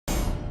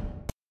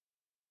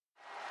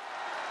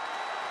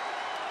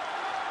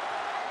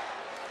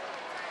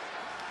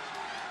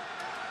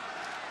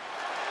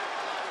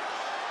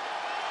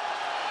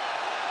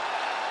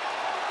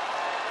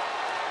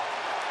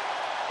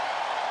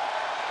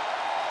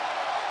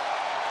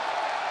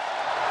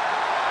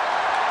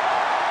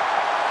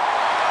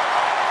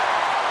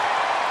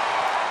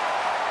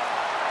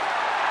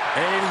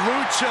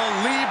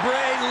Lucha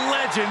Libre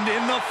legend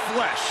in the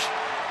flesh.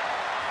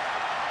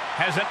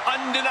 Has an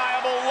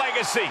undeniable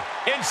legacy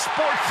in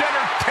sports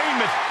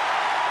entertainment.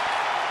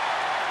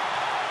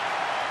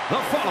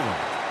 The following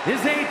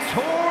is a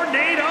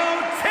Tornado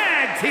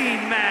Tag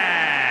Team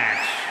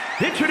match.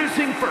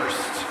 Introducing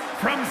first,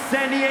 from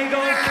San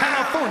Diego,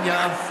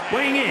 California,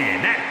 weighing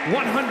in at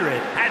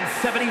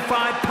 175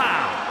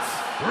 pounds,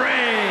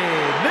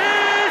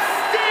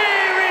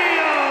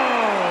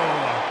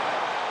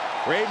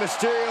 Rey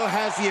Mysterio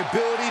has the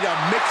ability to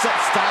mix up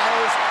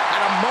styles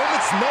at a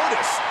moment's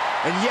notice,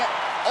 and yet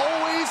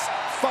always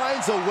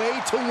finds a way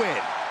to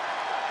win.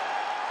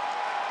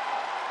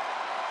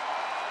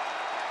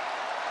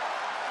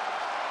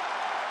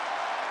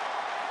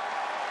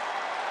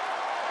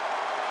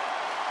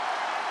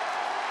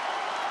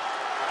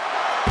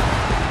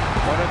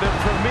 One of the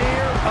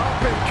premier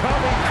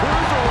up-and-coming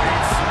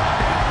cruiserweights.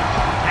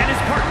 And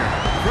his partner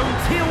from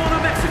Tijuana,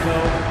 Mexico,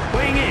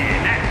 weighing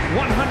in at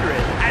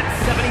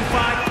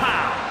 175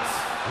 pounds,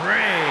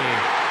 Rey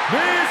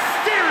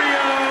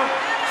Mysterio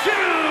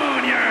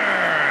Jr.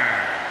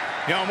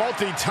 You know,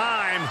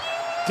 multi-time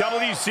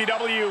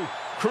WCW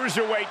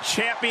Cruiserweight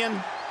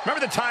Champion.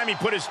 Remember the time he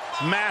put his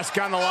mask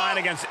on the line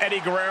against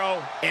Eddie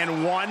Guerrero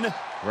and won?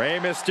 Rey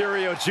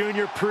Mysterio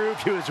Jr.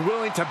 proved he was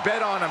willing to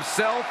bet on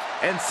himself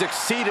and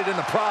succeeded in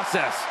the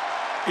process.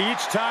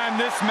 Each time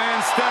this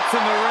man steps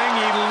in the ring,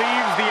 he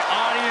leaves the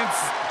audience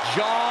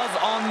jaws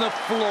on the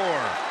floor.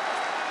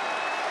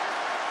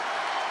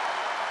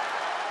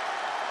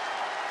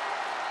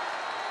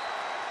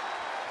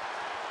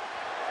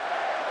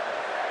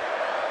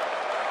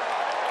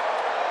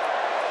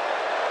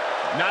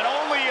 Not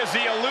only is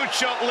he a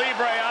Lucha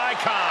Libre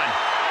icon,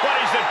 but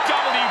he's a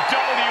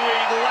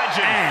WWE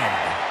legend. And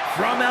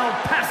from El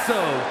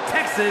Paso,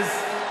 Texas,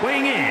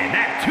 weighing in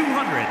at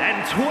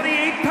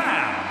 228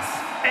 pounds,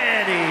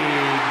 Eddie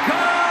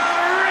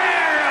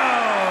Guerrero.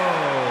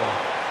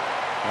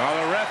 Well,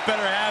 the ref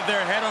better have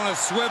their head on a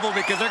swivel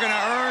because they're going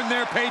to earn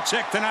their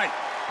paycheck tonight.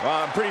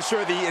 Well, I'm pretty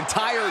sure the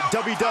entire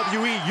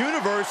WWE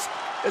Universe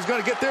is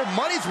going to get their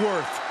money's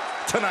worth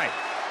tonight.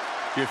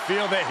 You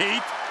feel the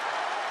heat?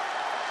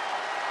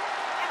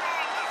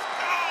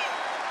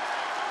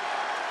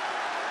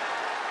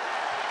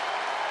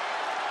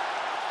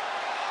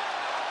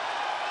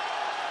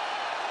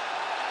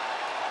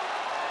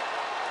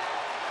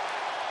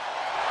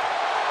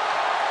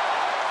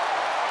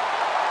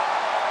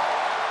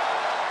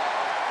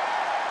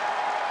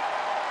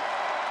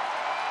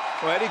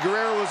 Well, Eddie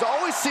Guerrero was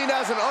always seen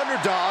as an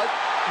underdog.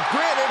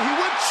 Granted, he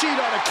would cheat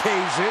on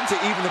occasion to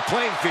even the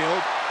playing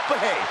field. But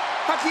hey,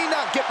 how can you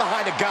not get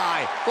behind a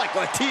guy like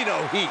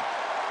Latino Heat?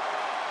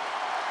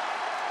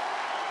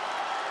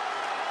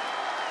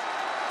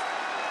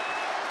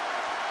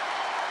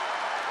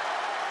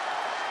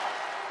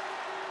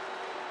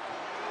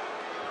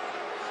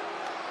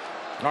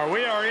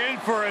 We are in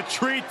for a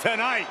treat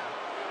tonight.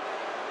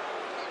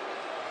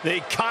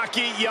 The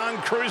cocky young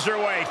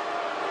cruiserweight.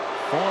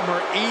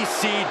 Former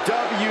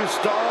ECW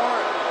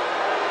star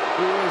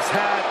who has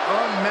had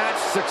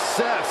unmatched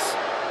success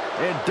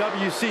in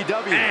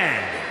WCW.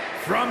 And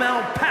from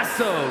El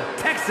Paso,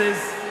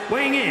 Texas,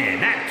 weighing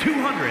in at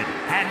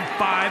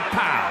 205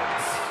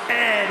 pounds,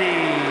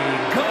 Eddie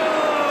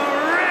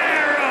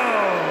Guerrero.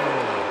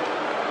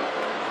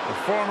 The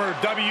former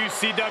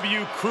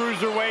WCW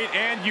Cruiserweight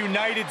and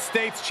United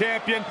States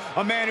Champion,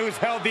 a man who has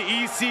held the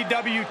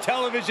ECW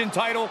television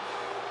title.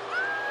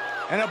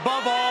 And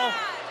above all,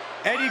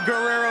 Eddie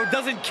Guerrero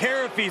doesn't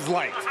care if he's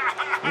liked.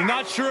 He's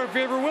not sure if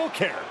he ever will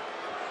care.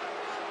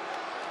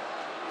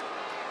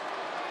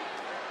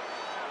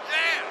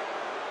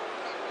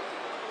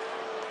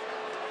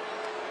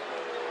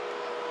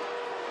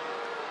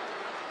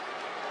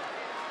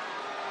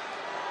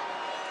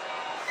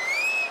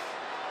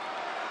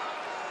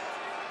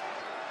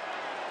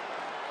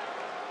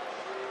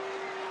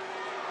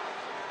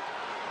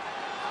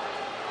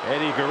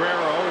 Eddie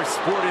Guerrero always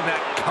sporting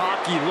that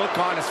cocky look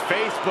on his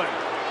face, but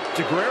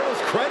to Guerrero's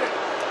credit,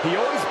 he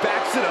always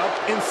backs it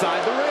up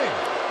inside the ring.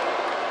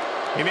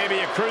 He may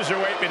be a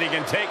cruiserweight, but he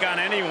can take on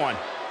anyone.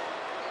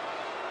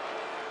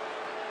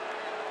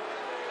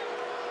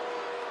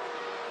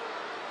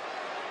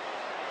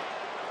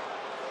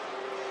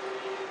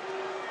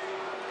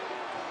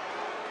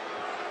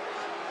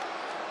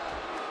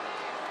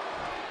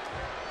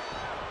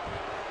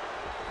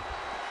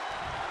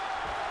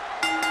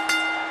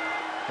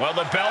 Well,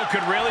 the bell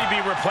could really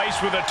be replaced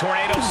with a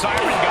tornado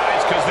siren,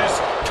 guys, because this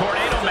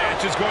tornado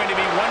match is going to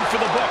be one for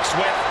the books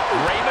with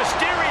Rey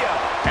Mysterio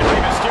and Rey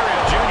Mysterio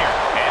Jr.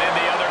 And in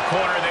the other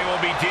corner, they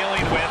will be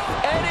dealing with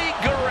Eddie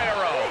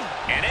Guerrero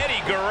and Eddie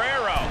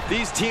Guerrero.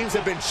 These teams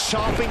have been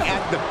chomping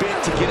at the bit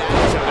to get at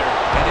each other.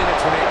 And in a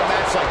tornado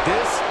match like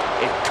this,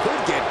 it could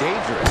get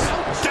dangerous.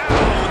 Down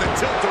with a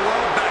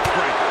tilt-a-whirl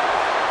backbreaker.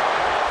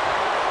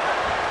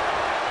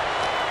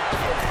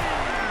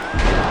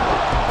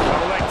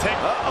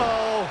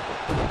 Uh-oh.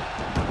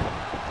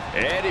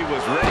 Eddie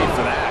was ready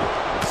for that.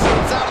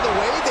 Slips out of the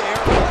way there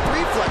on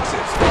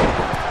reflexes.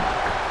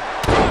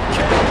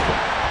 Okay.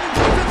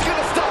 Nothing's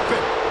gonna stop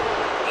him.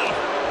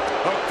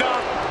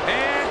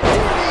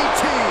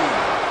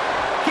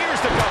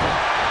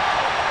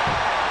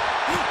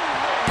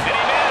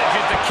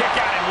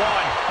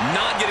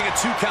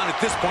 count at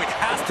this point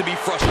has to be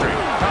frustrating.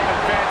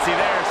 Nothing fancy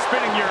there.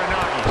 Spinning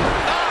Uranagi.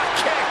 Ah,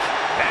 kick!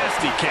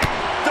 Nasty kick.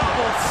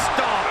 Double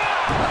stomp.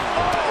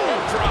 Oh,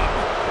 drop.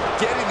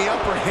 Getting the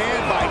upper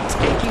hand by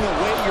taking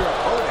away your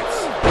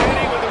opponents.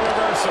 Hitting with a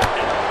reversal.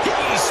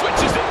 He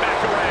switches it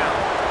back around.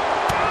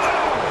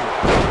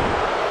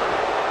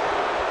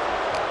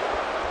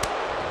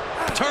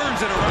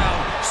 Turns it around.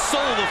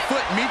 Sole of the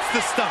foot meets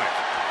the stomach.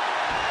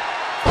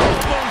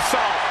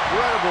 Moonsault.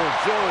 Incredible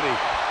agility.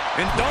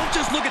 And don't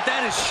just look at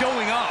that as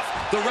showing off.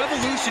 The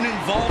revolution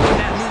involved in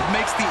that move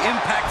makes the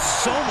impact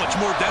so much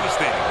more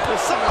devastating. Will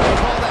somebody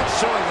call that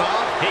showing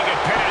off? He could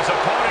pin his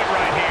opponent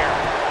right here.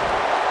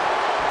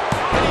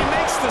 And he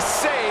makes the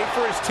save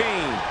for his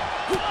team.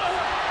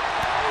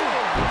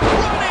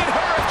 Running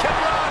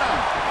Hurricanrana.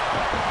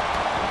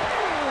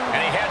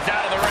 And he heads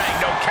out of the ring.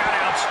 No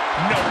countouts,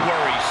 no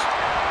worries.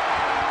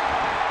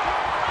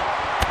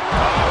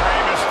 Oh,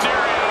 Rey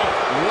Mysterio.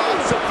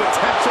 Lots of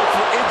potential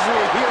for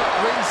injury here at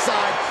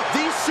ringside.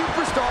 These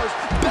superstars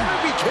better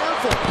be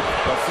careful.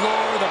 The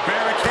floor, the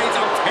barricades,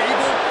 the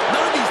table,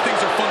 none of these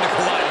things are fun to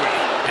collide with.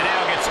 And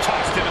now gets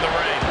tossed into the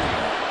ring.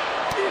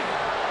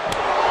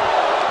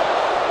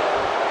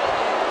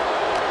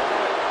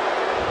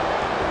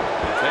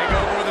 Take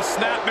over with a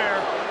snapmare.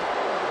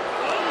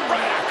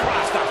 Right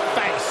across the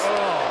face.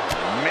 Oh,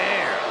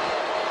 man.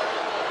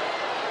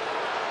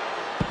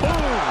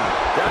 Boom.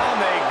 Down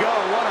they go.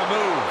 What a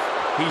move.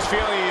 He's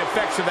feeling the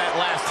effects of that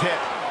last hit.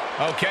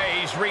 Okay,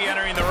 he's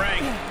re-entering the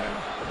ring.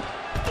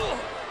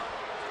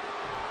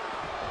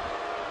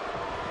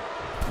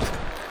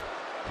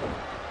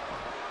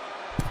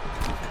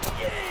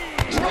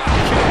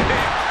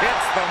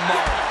 Hits the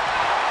mark.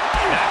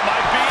 That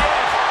might be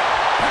it.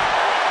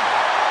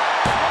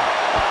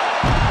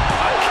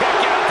 A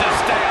kick out to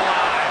stay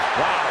alive.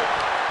 Wow.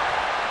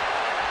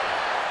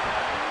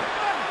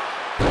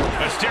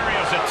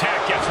 Mysterio's attack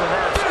gets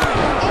reversed.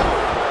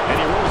 And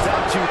he rolls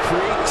out to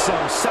create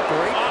some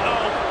separation.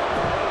 Uh-oh.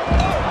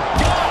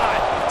 God!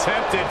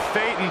 Tempted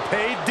fate and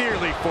paid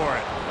dearly for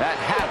it. That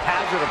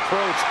haphazard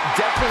approach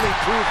definitely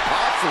proved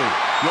costly.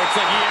 Looks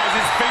like he has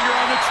his finger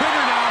on the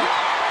trigger now.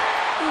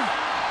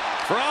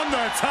 From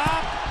the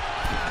top.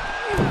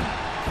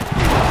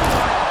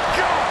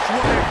 Gosh,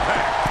 what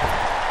impact.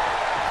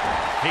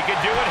 He could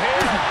do it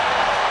here.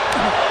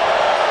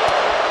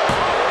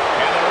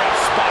 And the ref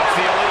spots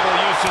the illegal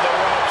use of the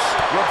ropes.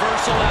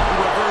 Reversal after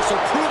reversal,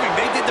 proving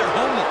they did their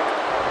homework.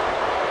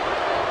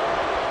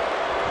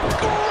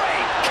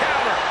 Great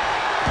counter.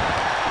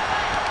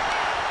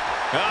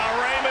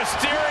 Rey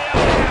Mysterio.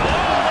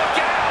 Oh, look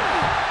out.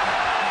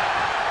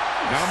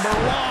 Number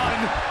one.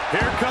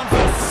 Here comes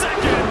the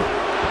second.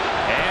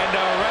 And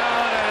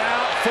around and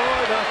out for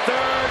the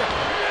third.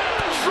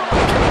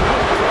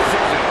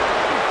 Precision.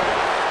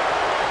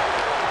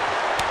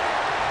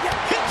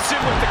 Hits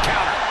him with the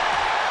counter.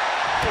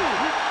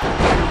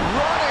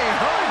 Running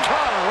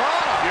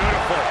Hurricanrana.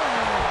 Beautiful.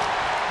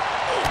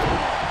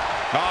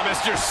 Oh,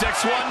 Mr.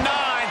 619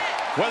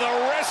 with a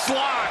wrist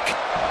lock.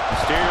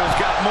 Mysterio's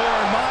got more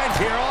in mind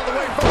here all the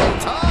way from the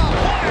top.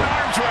 What an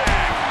arm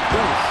drag.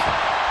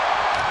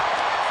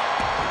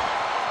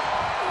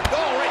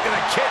 Oh, right to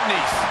the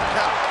kidneys.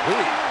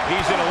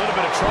 He's in a little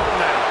bit of trouble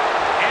now.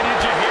 And did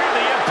you hear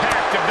the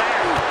impact of that?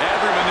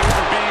 Every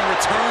maneuver being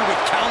returned with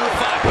counter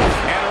fire.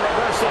 And a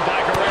reversal by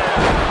Guerrero.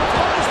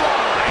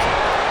 Clothesline.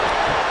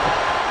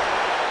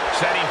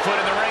 Setting foot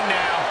in the ring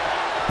now.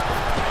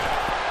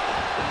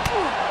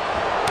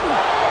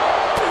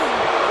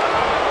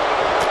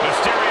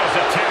 Mysterio's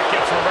attack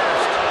gets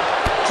reversed.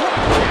 Drop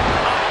kick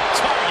on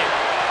target.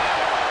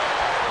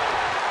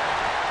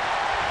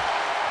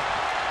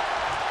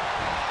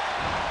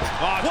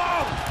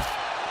 Whoa!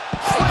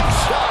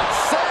 Slingshot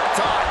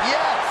senton,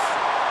 yes.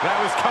 That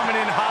was coming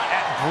in hot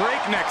at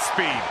breakneck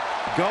speed.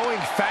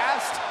 Going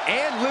fast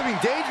and living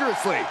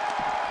dangerously.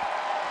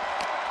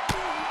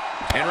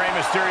 And Rey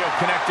Mysterio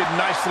connected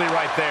nicely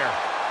right there.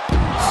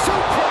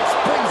 Suplex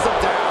brings them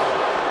down.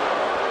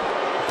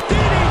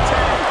 DDT!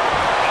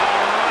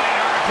 Running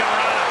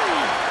Hurricanrana.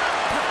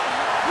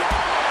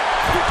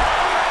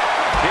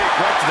 Kick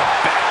right to the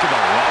back of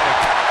the leg.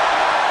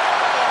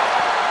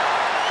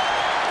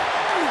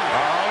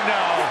 Oh,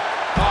 no.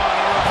 On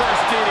a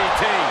reverse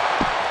DDT.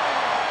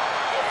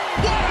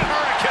 What a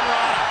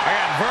Hurricanrana! I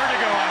got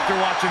vertigo after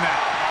watching that.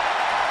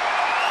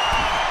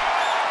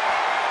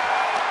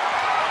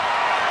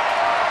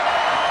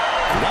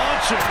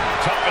 Launching.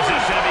 Tough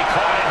position to be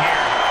caught in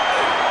here.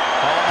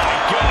 Oh, my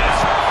goodness.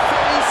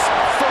 Face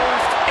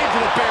first into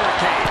the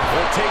barricade.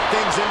 Will take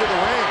things into the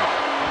ring.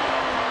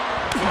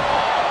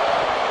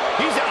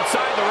 He's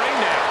outside the ring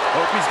now.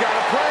 Hope he's got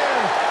a plan.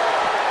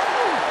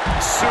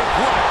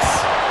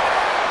 Suplex.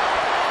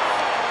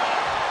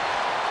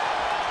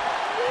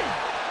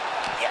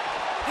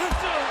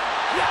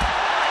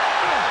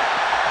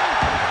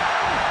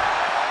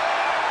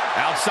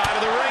 Outside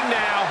of the ring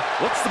now.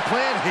 What's the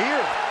plan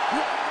here?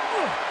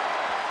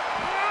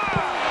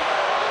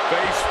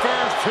 Face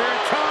first, here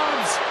it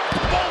comes.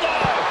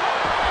 Bulldog.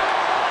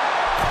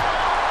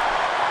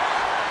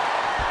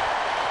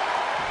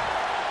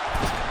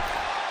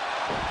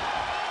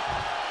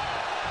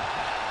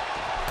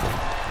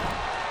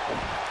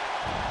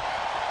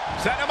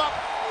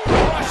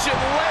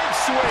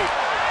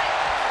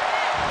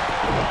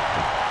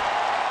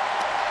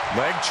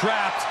 Leg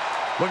trapped.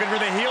 Looking for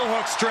the heel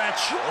hook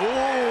stretch.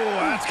 Ooh,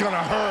 that's gonna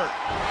hurt.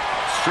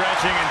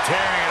 Stretching and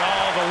tearing at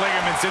all the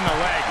ligaments in the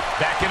leg.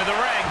 Back into the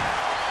ring.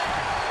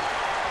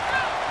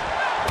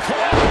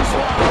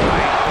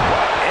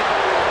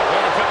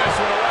 Want to put this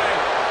one away.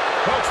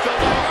 Hooks the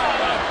leg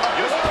on.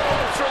 Use the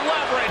ropes for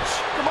leverage.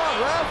 Come on,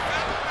 ref.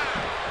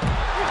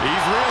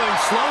 He's reeling,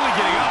 slowly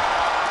getting up.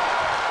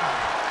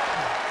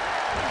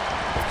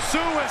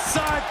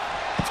 Suicide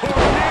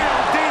tornado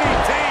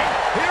DDT.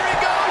 Here he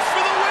goes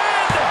for the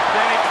win.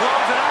 Then he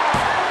closes it out.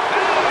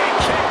 Oh, he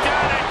kicked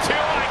out at 2.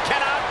 I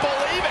cannot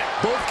believe it.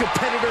 Both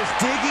competitors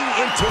digging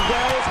into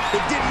wells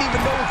they didn't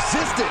even know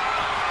existed.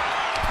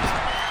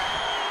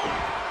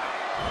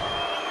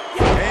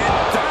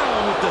 And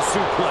down with the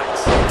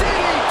suplex.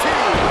 DDT!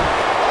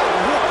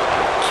 Oh, what a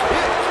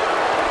kick!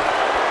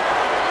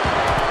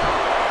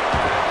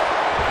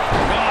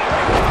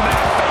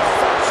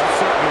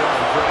 Certainly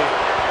wasn't pretty.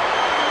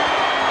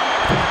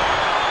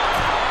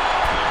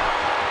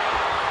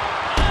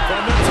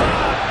 From the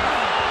top.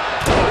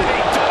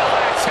 Big double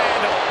axe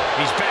handle.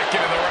 He's back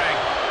into the ring.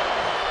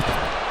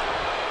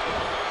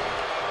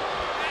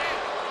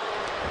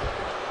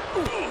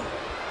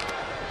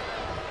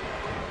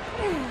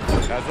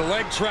 As the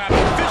leg trap,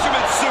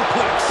 fisherman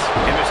suplex.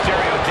 And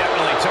Mysterio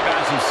definitely took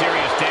on some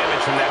serious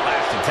damage from that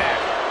last attack.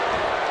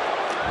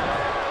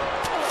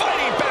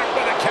 Fighting back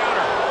with a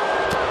counter.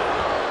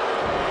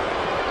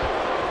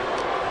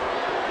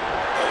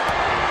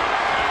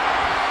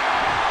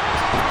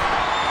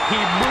 He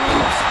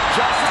moves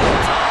just in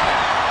time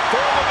for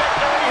the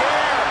victory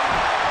here.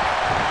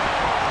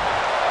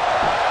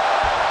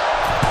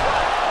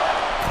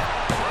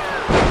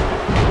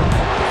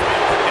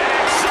 An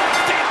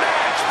exhausting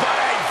match, but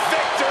a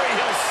victory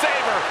he'll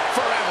savor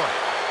forever.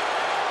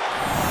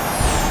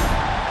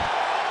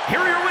 Here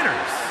are your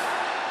winners,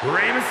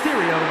 Rey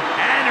Mysterio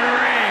and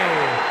Rey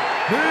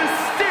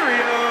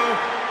Mysterio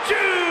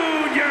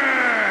Jr.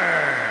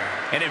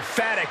 An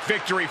emphatic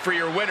victory for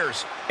your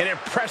winners. An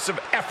impressive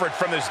effort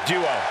from this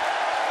duo.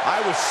 I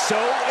was so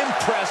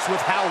impressed with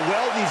how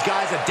well these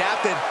guys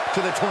adapted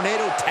to the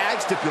Tornado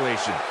tag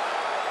stipulation.